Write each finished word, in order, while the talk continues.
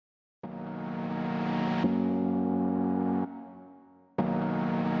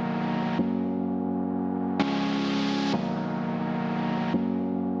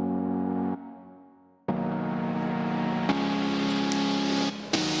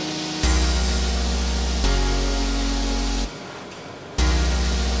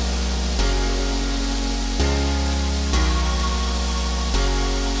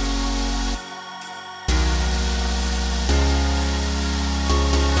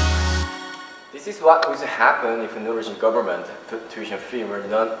This is what would happen if the Norwegian government put tuition fee for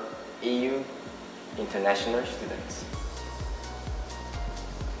non-EU international students.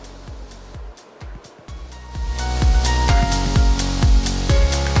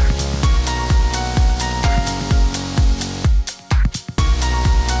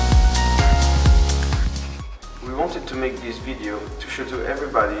 We wanted to make this video to show to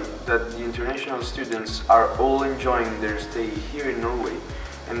everybody that the international students are all enjoying their stay here in Norway,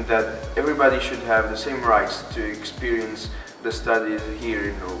 and that everybody should have the same rights to experience the studies here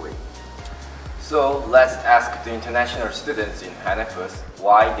in Norway. So let's ask the international students in Hønefoss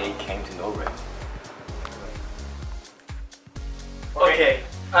why they came to Norway. Okay,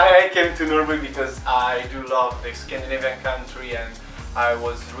 I came to Norway because I do love the Scandinavian country and I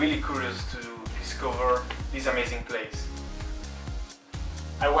was really curious to discover this amazing place.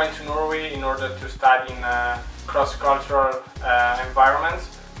 I went to Norway in order to study in a cross-cultural environment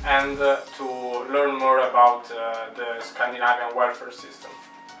and to learn more about the Scandinavian welfare system.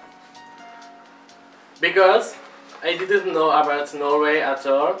 Because I didn't know about Norway at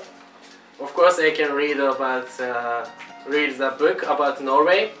all. Of course I can read the book about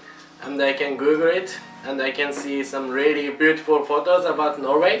Norway, and I can Google it, and I can see some really beautiful photos about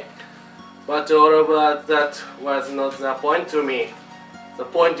Norway. But all about that was not the point to me. The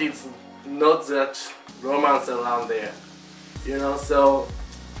point is not that romance around there, you know, so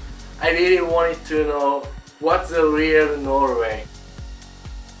I really wanted to know what's the real Norway.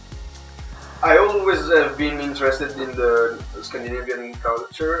 I always have been interested in the Scandinavian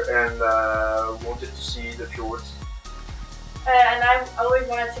culture and wanted to see the fjords. And I always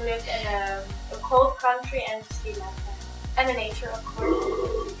wanted to live in a cold country and to see mountains and the nature, of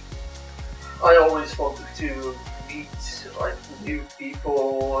course. I always wanted to meet new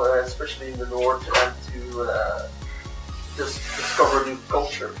people, especially in the north, and to just discover new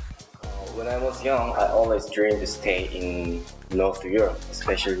culture. When I was young, I always dreamed to stay in North Europe,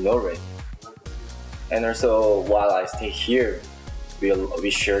 especially Norway. And also, while I stay here, we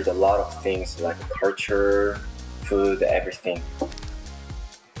shared a lot of things like culture, food, everything.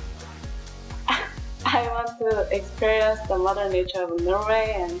 I want to experience the modern nature of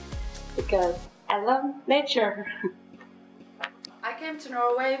Norway, and because I love nature. I came to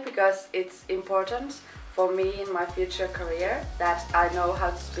Norway because it's important for me in my future career that I know how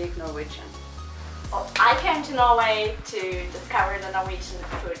to speak Norwegian. I came to Norway to discover the Norwegian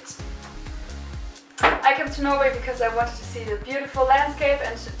food. I came to Norway because I wanted to see the beautiful landscape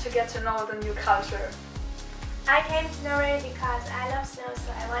and to get to know the new culture. I came to Norway because I love snow,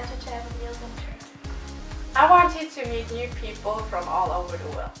 so I wanted to have a real winter. I wanted to meet new people from all over the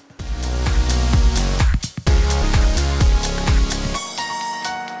world.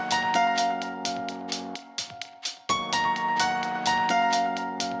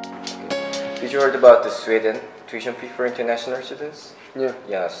 Did you heard about the Sweden tuition fee for international students? Yeah.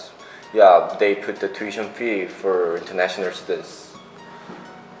 Yes. Yeah, they put the tuition fee for international students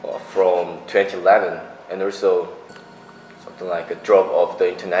from 2011, and also something like a drop of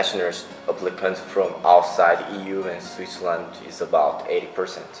the international applicants from outside EU and Switzerland is about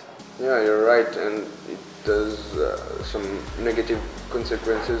 80%. Yeah, you're right, and it does some negative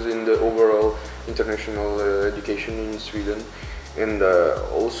consequences in the overall international education in Sweden, and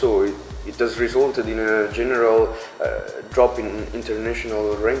also it has resulted in a general drop in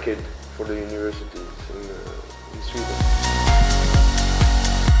international ranking for the universities in Sweden.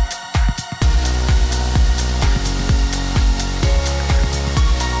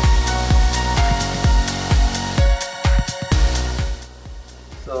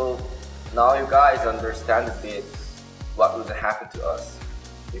 So now you guys understand a bit what would happen to us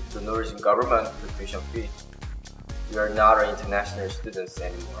if the Norwegian government put tuition fee. We are not international students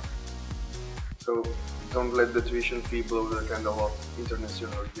anymore. So don't let the tuition fee blow the candle of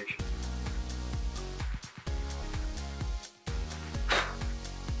internationalization.